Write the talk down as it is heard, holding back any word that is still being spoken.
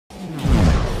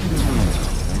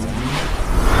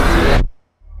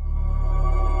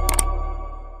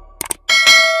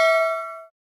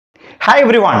Hi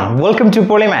everyone, welcome to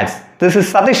PWOLI Maths. This is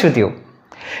Satish with you.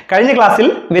 കഴിഞ്ഞ ക്ലാസ്സിൽ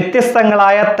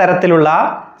വ്യത്യസ്തങ്ങളായ തരത്തിലുള്ള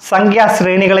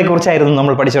സംഖ്യാശ്രേണികളെ കുറിച്ചായിരുന്നു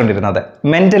നമ്മൾ പഠിച്ചുകൊണ്ടിരുന്നത്.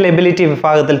 മെന്റൽ എബിലിറ്റി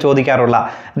വിഭാഗത്തിൽ ചോദിക്കാറുള്ള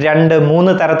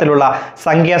 2-3 തരത്തിലുള്ള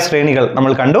സംഖ്യാശ്രേണികൾ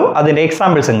നമ്മൾ കണ്ടു. അതിന്റെ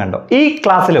എക്സാമ്പിൾസും കണ്ടു. ഈ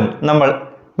ക്ലാസ്സിലും നമ്മൾ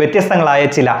വ്യത്യസ്തങ്ങളായ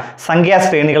ചില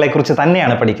സംഖ്യാശ്രേണികളെ കുറിച്ച്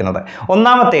തന്നെയാണ് പഠിക്കുന്നത്.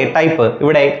 ഒന്നാമത്തെ ടൈപ്പ്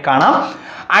ഇവിടെ കാണാം.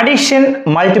 Addition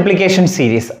multiplication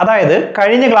series. അതായത്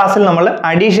കഴിഞ്ഞ ക്ലാസ്സിൽ നമ്മൾ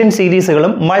അഡീഷൻ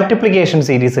സീരീസുകളും മൾട്ടിപ്ലിക്കേഷൻ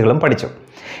സീരീസുകളും പഠിച്ചു.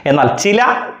 എന്നാൽ ചില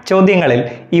ചോദ്യങ്ങളിൽ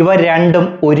ഇവ രണ്ടും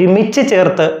ഒരുമിച്ച്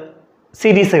ചേർത്ത്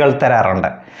സീരീസുകൾ തരാറുണ്ട്.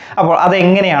 അപ്പോൾ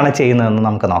അതെങ്ങനെയാണ് ചെയ്യുന്നതെന്ന്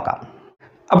നമുക്ക് നോക്കാം.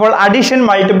 അപ്പോൾ അഡീഷൻ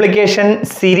മൾട്ടിപ്ലിക്കേഷൻ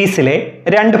സീരീസിലെ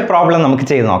 2 പ്രോബ്ലം നമുക്ക്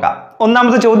ചെയ്ത് നോക്കാം.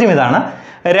 ഒന്നാമത്തെ ചോദ്യം ഇതാണ്: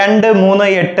 2,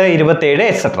 3, 8, 27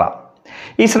 എക്സെട്ര.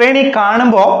 ഈ ശ്രേണി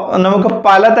കാണുമ്പോൾ നമുക്ക്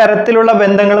പലതരത്തിലുള്ള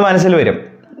ബന്ധങ്ങൾ മനസ്സിൽ വരും.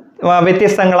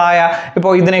 വ്യത്യസ്തങ്ങളായ,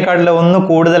 ഇപ്പോൾ ഇതിനേക്കാളും ഒന്ന്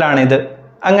കൂടുതലാണിത്,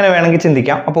 അങ്ങനെ വേണമെങ്കിൽ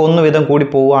ചിന്തിക്കാം. അപ്പോൾ ഒന്ന് വീതം കൂടി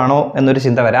പോവുകയാണോ എന്നൊരു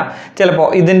ചിന്ത വരാം. ചിലപ്പോൾ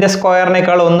ഇതിൻ്റെ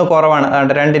സ്ക്വയറിനേക്കാൾ ഒന്ന് കുറവാണ്,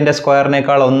 2ൻ്റെ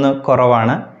സ്ക്വയറിനേക്കാൾ ഒന്ന്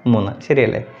കുറവാണ് 3,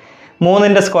 ശരിയല്ലേ?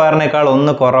 3ൻ്റെ സ്ക്വയറിനേക്കാൾ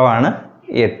ഒന്ന് കുറവാണ്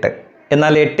 8.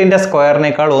 എന്നാൽ 8ൻ്റെ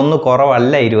സ്ക്വയറിനേക്കാൾ ഒന്ന്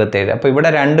കുറവല്ല 27. അപ്പോൾ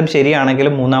ഇവിടെ രണ്ടും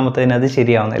ശരിയാണെങ്കിലും മൂന്നാമത്തേതിന് അത്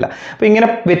ശരിയാവുന്നില്ല. അപ്പോൾ ഇങ്ങനെ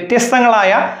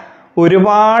വ്യത്യസ്തങ്ങളായ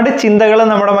ഒരുപാട് ചിന്തകൾ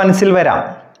നമ്മുടെ മനസ്സിൽ വരാം.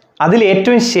 അതിൽ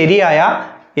ഏറ്റവും ശരിയായ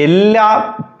എല്ലാ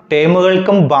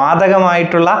ടേമുകൾക്കും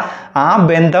ബാധകമായിട്ടുള്ള ആ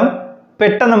ബന്ധം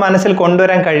പെട്ടെന്ന് മനസ്സിൽ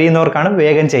കൊണ്ടുവരാൻ കഴിയുന്നവർക്കാണ്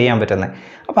വേഗം ചെയ്യാൻ പറ്റുന്നത്.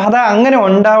 അപ്പോൾ അത് അങ്ങനെ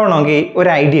ഉണ്ടാവണമെങ്കിൽ ഒരു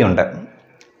ഐഡിയ ഉണ്ട്.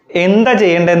 എന്താ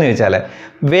ചെയ്യേണ്ടതെന്ന് ചോദിച്ചാൽ,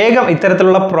 വേഗം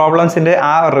ഇത്തരത്തിലുള്ള പ്രോബ്ലംസിൻ്റെ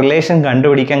ആ റിലേഷൻ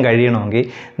കണ്ടുപിടിക്കാൻ കഴിയണമെങ്കിൽ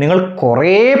നിങ്ങൾ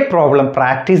കുറേ പ്രോബ്ലം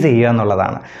പ്രാക്ടീസ് ചെയ്യുക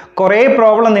എന്നുള്ളതാണ്. കുറേ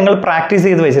പ്രോബ്ലം നിങ്ങൾ പ്രാക്ടീസ്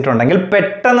ചെയ്ത് വെച്ചിട്ടുണ്ടെങ്കിൽ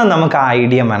പെട്ടെന്ന് നമുക്ക് ആ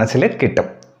ഐഡിയ മനസ്സിൽ കിട്ടും.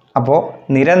 അപ്പോൾ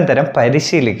നിരന്തരം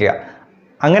പരിശീലിക്കുക.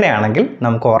 അങ്ങനെയാണെങ്കിൽ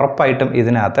നമുക്ക് ഉറപ്പായിട്ടും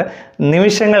ഇതിനകത്ത്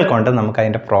നിമിഷങ്ങൾ കൊണ്ട് നമുക്ക്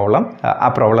അതിൻ്റെ ആ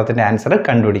പ്രോബ്ലത്തിൻ്റെ ആൻസർ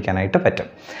കണ്ടുപിടിക്കാനായിട്ട് പറ്റും.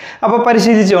 അപ്പോൾ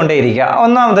പരിശീലിച്ചുകൊണ്ടേയിരിക്കുക.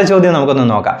 ഒന്നാമത്തെ ചോദ്യം നമുക്കൊന്ന്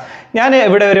നോക്കാം. ഞാൻ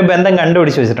ഇവിടെ ഒരു ബന്ധം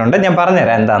കണ്ടുപിടിച്ച് വെച്ചിട്ടുണ്ട്. ഞാൻ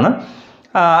പറഞ്ഞുതരാം എന്താണ്.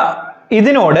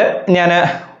 ഇതിനോട് ഞാൻ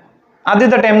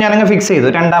ആദ്യത്തെ ടൈം ഞാനങ്ങ് ഫിക്സ്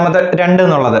ചെയ്തു. 2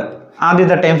 എന്നുള്ളത്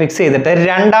ആദ്യത്തെ ടൈം ഫിക്സ് ചെയ്തിട്ട്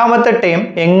രണ്ടാമത്തെ ടൈം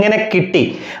എങ്ങനെ കിട്ടി,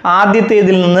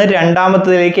 ആദ്യത്തേതിൽ നിന്ന്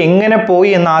രണ്ടാമത്തേതിലേക്ക് എങ്ങനെ പോയി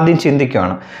എന്ന് ആദ്യം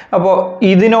ചിന്തിക്കുകയാണ്. അപ്പോൾ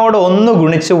ഇതിനോട് 1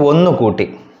 ഗുണിച്ച് 1 കൂട്ടി,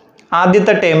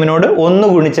 ആദ്യത്തെ ടൈമിനോട്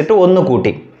 1 ഗുണിച്ചിട്ട് 1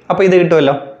 കൂട്ടി, അപ്പോൾ ഇത്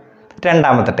കിട്ടുമല്ലോ,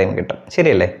 രണ്ടാമത്തെ ടൈം കിട്ടും,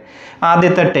 ശരിയല്ലേ?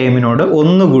 ആദ്യത്തെ ടൈമിനോട്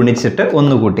 1 ഗുണിച്ചിട്ട്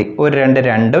 1 കൂട്ടി, 1 2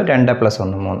 2, 2 +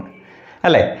 1 3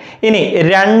 അല്ലേ? ഇനി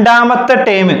രണ്ടാമത്തെ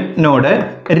ടൈമിനോട്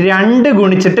 2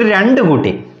 ഗുണിച്ചിട്ട് 2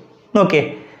 കൂട്ടി, നോക്കിയേ,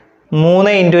 3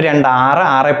 × 2 6,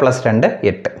 6 + 2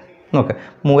 8. നോക്ക്,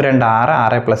 3 2 6,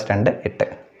 6 + 2 8.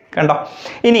 കണ്ടോ?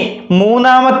 ഇനി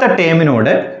മൂന്നാമത്തെ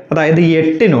ടേമിനോട്, അതായത്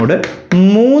 8നോട്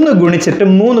 3 ഗുണിച്ചിട്ട്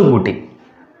 3 കൂട്ടി,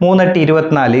 3 8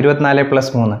 24, 24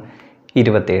 + 3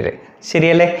 27,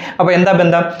 ശരിയല്ലേ? അപ്പോൾ എന്താ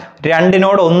ബന്ധം?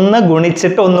 2നോട് 1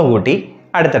 ഗുണിച്ചിട്ട് 1 കൂട്ടി,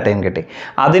 അടുത്ത ടൈം കിട്ടി.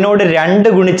 അതിനോട് 2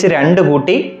 ഗുണിച്ച് 2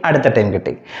 കൂട്ടി, അടുത്ത ടൈം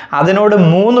കിട്ടി. അതിനോട്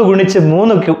 3 ഗുണിച്ച്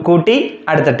 3 കൂട്ടി,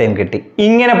 അടുത്ത ടൈം കിട്ടി.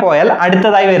 ഇങ്ങനെ പോയാൽ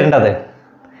അടുത്തതായി വരേണ്ടത്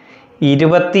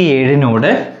 27നോട്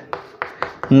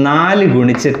 4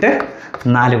 ഗുണിച്ചിട്ട്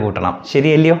 4 കൂട്ടണം,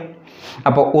 ശരിയല്ലയോ?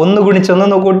 അപ്പോൾ 1 ഗുണിച്ച്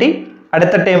 1 കൂട്ടി,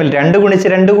 അടുത്ത ടൈമിൽ 2 ഗുണിച്ച്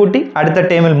 2 കൂട്ടി, അടുത്ത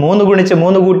ടൈമിൽ 3 ഗുണിച്ച്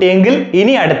 3 കൂട്ടിയെങ്കിൽ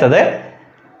ഇനി അടുത്തത്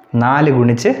 4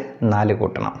 ഗുണിച്ച് 4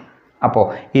 കൂട്ടണം. അപ്പോൾ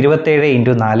 27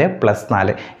 × 4 +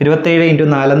 4. 27 ×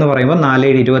 4 എന്ന് പറയുമ്പോൾ 4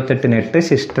 7 28, 8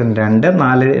 ശിഷ്ടം 2,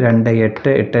 4 2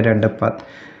 8, 8 2 10,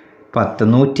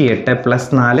 108 +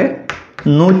 4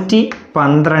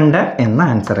 112 എന്ന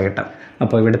ആൻസർ കിട്ടും.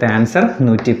 അപ്പോൾ ഇവിടുത്തെ ആൻസർ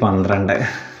 112.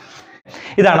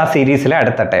 ഇതാണ് ആ സീരീസിലെ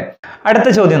അടുത്ത ടൈം. അടുത്ത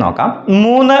ചോദ്യം നോക്കാം.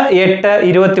 3 8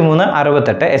 23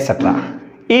 68 എക്സെട്ര.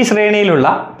 ഈ ശ്രേണിയിലുള്ള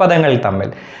പദങ്ങൾ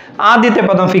തമ്മിൽ ആദ്യത്തെ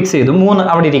പദം ഫിക്സ് ചെയ്തു, 3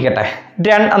 അവിടെ ഇരിക്കട്ടെ.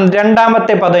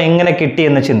 രണ്ടാമത്തെ പദം എങ്ങനെ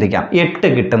കിട്ടിയെന്ന് ചിന്തിക്കാം. 8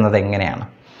 കിട്ടുന്നത് എങ്ങനെയാണ്?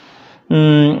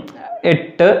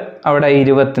 8 അവിടെ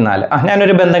 24.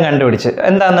 ഞാനൊരു ബന്ധം കണ്ടുപിടിച്ച്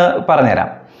എന്താണെന്ന് പറഞ്ഞുതരാം.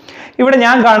 ഇവിടെ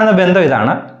ഞാൻ കാണുന്ന ബന്ധം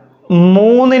ഇതാണ്: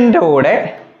 3ൻ്റെ കൂടെ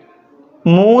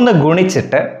 3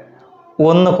 ഗുണിച്ചിട്ട്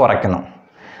 1 കുറയ്ക്കുന്നു,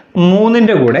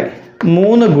 3ൻ്റെ കൂടെ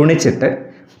 3 ഗുണിച്ചിട്ട്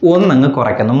 1 അങ്ങ്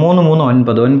കുറയ്ക്കുന്നു. 3 3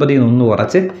 9, 9ൽ നിന്ന് 1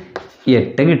 കുറച്ച്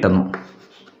 8 കിട്ടുന്നു.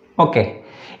 ഓക്കെ.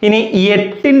 ഇനി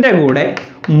 8ൻ്റെ കൂടെ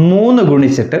 3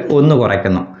 ഗുണിച്ചിട്ട് 1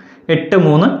 കുറയ്ക്കുന്നു, 8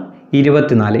 3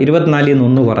 24, 24ൽ നിന്ന്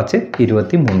 1 കുറച്ച്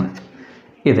 23,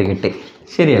 ഇത് കിട്ടി,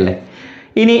 ശരിയല്ലേ?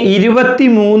 ഇനി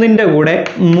 23ൻ്റെ കൂടെ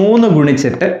 3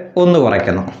 ഗുണിച്ചിട്ട് 1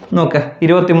 കുറയ്ക്കുന്നു, നോക്ക്,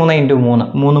 23 × 3,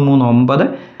 3 3 9,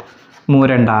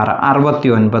 3 2 6,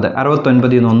 69,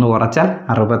 69ൽ നിന്ന് 1 കുറച്ചാൽ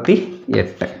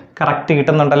 68, കറക്റ്റ്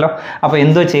കിട്ടുന്നുണ്ടല്ലോ. അപ്പോൾ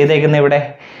എന്തോ ചെയ്തേക്കുന്നത് ഇവിടെ?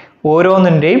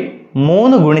 ഓരോന്നിൻ്റെയും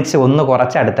 3 ഗുണിച്ച് 1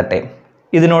 കുറച്ച് അടുത്ത ടൈം,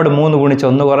 ഇതിനോട് 3 ഗുണിച്ച്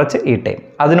 1 കുറച്ച് ഈ ടൈം,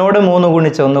 അതിനോട് 3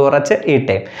 ഗുണിച്ച് 1 കുറച്ച് ഈ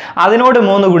ടൈം, അതിനോട്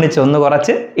 3 ഗുണിച്ച് 1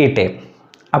 കുറച്ച് ഈ ടൈം.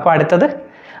 അപ്പോൾ അടുത്തത്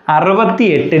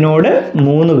 68നോട്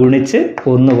 3 ഗുണിച്ച്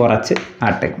 1 കുറച്ച്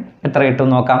 8 എത്ര കിട്ടും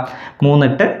നോക്കാം. 3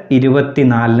 8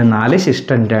 24 4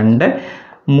 ശിഷ്ടം 2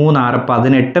 3 6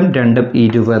 18 2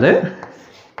 20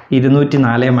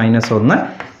 204 മൈനസ് 1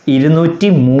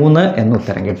 203 എന്ന്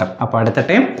ഉത്തരം കിട്ടും. അപ്പോൾ അടുത്ത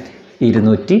ടൈം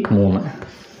 203.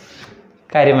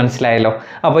 കാര്യം മനസ്സിലായല്ലോ.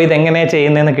 അപ്പോൾ ഇതെങ്ങനെയാണ്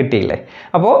ചെയ്യുന്നതെന്ന് കിട്ടിയില്ലേ?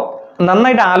 അപ്പോൾ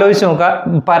നന്നായിട്ട് ആലോചിച്ച് നോക്കുക.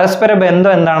 പരസ്പര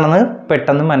ബന്ധം എന്താണെന്ന്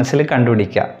പെട്ടെന്ന് മനസ്സിൽ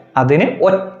കണ്ടുപിടിക്കുക. അതിന്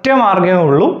ഒറ്റ മാർഗ്ഗമേ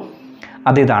ഉള്ളൂ,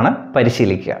 അതിതാണ്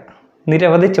പരിശീലിക്കുക.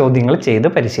 നിരവധി ചോദ്യങ്ങൾ ചെയ്ത്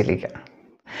പരിശീലിക്കുക.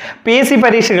 PSC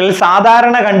പരീക്ഷകളിൽ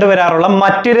സാധാരണ കണ്ടുവരാറുള്ള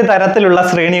മറ്റൊരു തരത്തിലുള്ള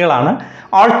ശ്രേണികളാണ്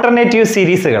ഓൾട്ടർനേറ്റീവ്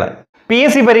സീരീസുകൾ.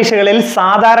 PSC പരീക്ഷകളിൽ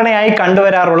സാധാരണയായി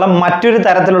കണ്ടുവരാറുള്ള മറ്റൊരു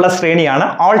തരത്തിലുള്ള ശ്രേണിയാണ്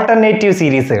ഓൾട്ടർനേറ്റീവ്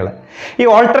സീരീസുകൾ. ഈ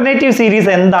ഓൾട്ടർനേറ്റീവ് സീരീസ്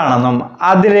എന്താണെന്നും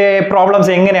അതിലെ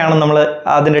പ്രോബ്ലംസ് എങ്ങനെയാണെന്നും നമ്മൾ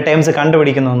അതിൻ്റെ ടേംസ്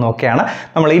കണ്ടുപിടിക്കുന്നതെന്നും ഒക്കെയാണ്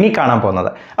നമ്മൾ ഇനി കാണാൻ പോകുന്നത്.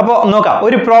 അപ്പോൾ നോക്കാം.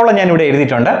 ഒരു പ്രോബ്ലം ഞാൻ ഇവിടെ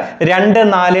എഴുതിയിട്ടുണ്ട്. 2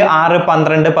 4 6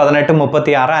 12 18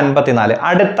 36 54.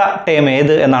 അടുത്ത ടേം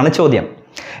ഏത് എന്നാണ് ചോദ്യം.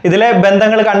 ഇതിലെ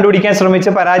ബന്ധങ്ങൾ കണ്ടുപിടിക്കാൻ ശ്രമിച്ച്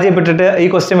പരാജയപ്പെട്ടിട്ട് ഈ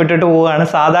ക്വസ്റ്റ്യൻ വിട്ടിട്ട് പോവുകയാണ്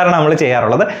സാധാരണ നമ്മൾ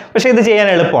ചെയ്യാറുള്ളത്. പക്ഷേ ഇത് ചെയ്യാൻ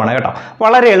എളുപ്പമാണ് കേട്ടോ.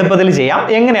 വളരെ എളുപ്പത്തിൽ ചെയ്യാം.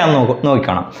 എങ്ങനെയാണെന്ന്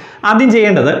നോക്കണം. ആദ്യം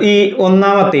ചെയ്യേണ്ടത് ഈ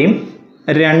ഒന്നാമത്തെയും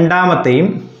രണ്ടാമത്തെയും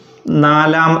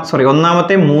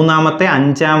ഒന്നാമത്തെ മൂന്നാമത്തെ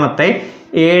അഞ്ചാമത്തെ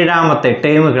ഏഴാമത്തെ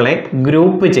ടേമുകളെ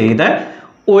ഗ്രൂപ്പ് ചെയ്ത്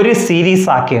ഒരു സീരീസ്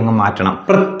ആക്കി അങ്ങ് മാറ്റണം.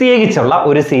 പ്രത്യേകിച്ചുള്ള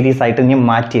ഒരു സീരീസ് ആയിട്ട് ഇനി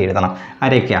മാറ്റി എഴുതണം.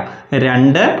 ആരൊക്കെയാ?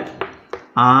 2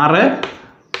 6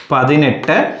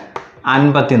 18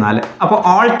 54. അപ്പോൾ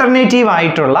ഓൾട്ടർനേറ്റീവ്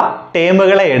ആയിട്ടുള്ള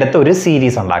ടേമുകളെ എടുത്ത് ഒരു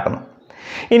സീരീസ് ഉണ്ടാക്കുന്നു.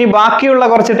 ഇനി ബാക്കിയുള്ള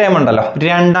കുറച്ച് ടേം ഉണ്ടല്ലോ,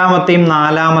 രണ്ടാമത്തെയും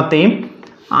നാലാമത്തെയും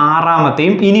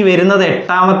ആറാമത്തെയും, ഇനി വരുന്നത്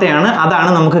എട്ടാമത്തെയാണ്. അതാണ്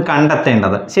നമുക്ക്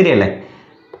കണ്ടെത്തേണ്ടത്. ശരിയല്ലേ?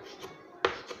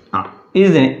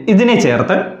 ഇതിനെ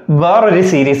ചേർത്ത് വേറൊരു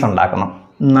സീരീസ് ഉണ്ടാക്കണം.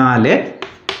 4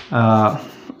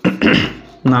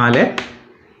 4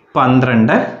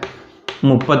 12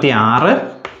 36.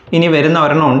 ഇനി വരുന്ന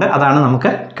ഒരെണ്ണമുണ്ട്, അതാണ് നമുക്ക്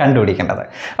കണ്ടുപിടിക്കേണ്ടത്.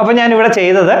 അപ്പോൾ ഞാനിവിടെ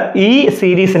ചെയ്തത് ഈ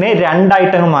സീരീസിനെ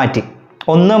രണ്ടായിട്ടങ്ങ് മാറ്റി.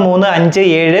 1 3 5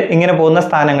 7 ഇങ്ങനെ പോകുന്ന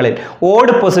സ്ഥാനങ്ങളിൽ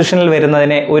ഓഡ് പൊസിഷനിൽ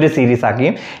വരുന്നതിനെ ഒരു സീരീസ്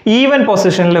ആക്കിയും ഈവൻ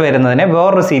പൊസിഷനിൽ വരുന്നതിനെ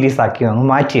വേറൊരു സീരീസ് ആക്കിയും അങ്ങ്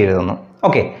മാറ്റി എഴുതുന്നു.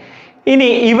 ഓക്കെ. ഇനി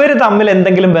ഇവർ തമ്മിൽ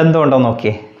എന്തെങ്കിലും ബന്ധമുണ്ടോ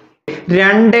നോക്കിയേ.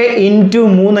 2 ×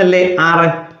 3 അല്ലേ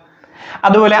 6.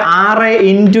 അതുപോലെ 6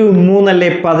 × 3 അല്ലേ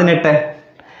 18.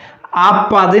 ആ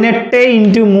 18 ×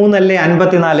 3 അല്ലേ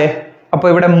 54. അപ്പോൾ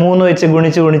ഇവിടെ 3 വെച്ച്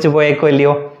ഗുണിച്ച് പോയേക്കോ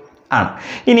ഇല്ലയോ? ആണ്.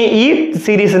 ഇനി ഈ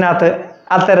സീരീസിനകത്ത്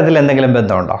അത്തരത്തിൽ എന്തെങ്കിലും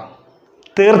ബന്ധമുണ്ടോ?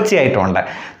 തീർച്ചയായിട്ടും ഉണ്ട്.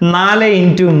 4 ×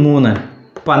 3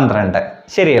 12.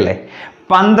 ശരിയല്ലേ?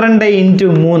 12 ×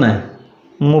 3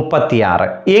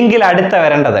 36. എങ്കിൽ അടുത്ത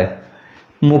വരേണ്ടത്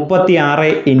 36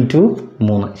 ×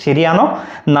 3. ശരിയാണോ?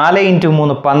 4 ×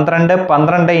 3 12,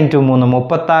 12 × 3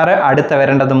 36. അടുത്ത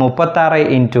വരേണ്ടത്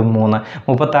 36 × 3.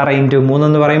 36 × 3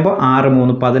 എന്ന് പറയുമ്പോൾ 6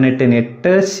 3 18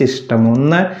 8 ശിഷ്ടം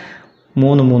 1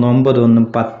 3 3 9 1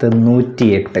 10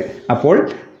 108. അപ്പോൾ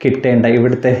കിട്ടേണ്ട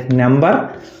ഇവിടുത്തെ നമ്പർ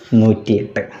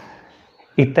 108.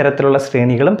 ഇത്തരത്തിലുള്ള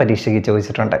ശ്രേണികളും പരീക്ഷയ്ക്ക്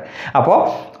ചോദിച്ചിട്ടുണ്ട്. അപ്പോൾ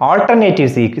ഓൾട്ടർനേറ്റീവ്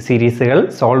സീരീസുകൾ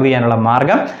സോൾവ് ചെയ്യാനുള്ള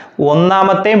മാർഗം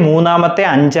ഒന്നാമത്തെ മൂന്നാമത്തെ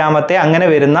അഞ്ചാമത്തെ അങ്ങനെ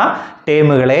വരുന്ന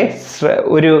ടേമുകളെ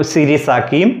ഒരു സീരീസ്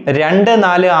ആക്കിയും 2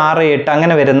 4 6 8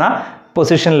 അങ്ങനെ വരുന്ന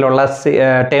പൊസിഷനിലുള്ള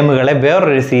ടേമുകളെ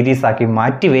വേറൊരു സീരീസ് ആക്കി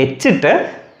മാറ്റി വെച്ചിട്ട്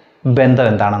ബന്ധം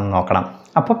എന്താണെന്ന് നോക്കണം.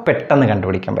 അപ്പോൾ പെട്ടെന്ന്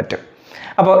കണ്ടുപിടിക്കാൻ പറ്റും.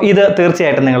 അപ്പോൾ ഇത്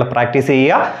തീർച്ചയായിട്ടും നിങ്ങൾ പ്രാക്ടീസ്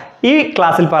ചെയ്യുക. ഈ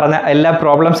ക്ലാസ്സിൽ പറഞ്ഞ എല്ലാ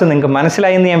പ്രോബ്ലംസും നിങ്ങൾക്ക്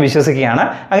മനസ്സിലായി എന്ന് ഞാൻ വിശ്വസിക്കുകയാണ്.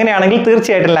 അങ്ങനെയാണെങ്കിൽ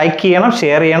തീർച്ചയായിട്ടും ലൈക്ക് ചെയ്യണം,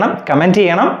 ഷെയർ ചെയ്യണം, കമൻറ്റ്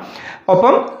ചെയ്യണം.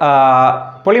 ഒപ്പം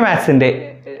പോളിമാത്സിൻ്റെ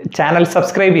ചാനൽ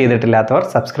സബ്സ്ക്രൈബ് ചെയ്തിട്ടില്ലാത്തവർ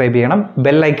സബ്സ്ക്രൈബ് ചെയ്യണം.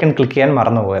 ബെൽ ഐക്കൺ ക്ലിക്ക് ചെയ്യാൻ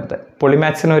മറന്നു പോകരുത്.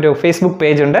 പോളിമാത്സിനൊരു ഫേസ്ബുക്ക്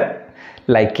പേജുണ്ട്,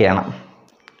 ലൈക്ക് ചെയ്യണം.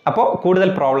 അപ്പോൾ കൂടുതൽ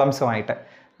പ്രോബ്ലംസുമായിട്ട്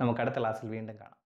നമുക്ക് അടുത്ത ക്ലാസ്സിൽ വീണ്ടും കാണാം.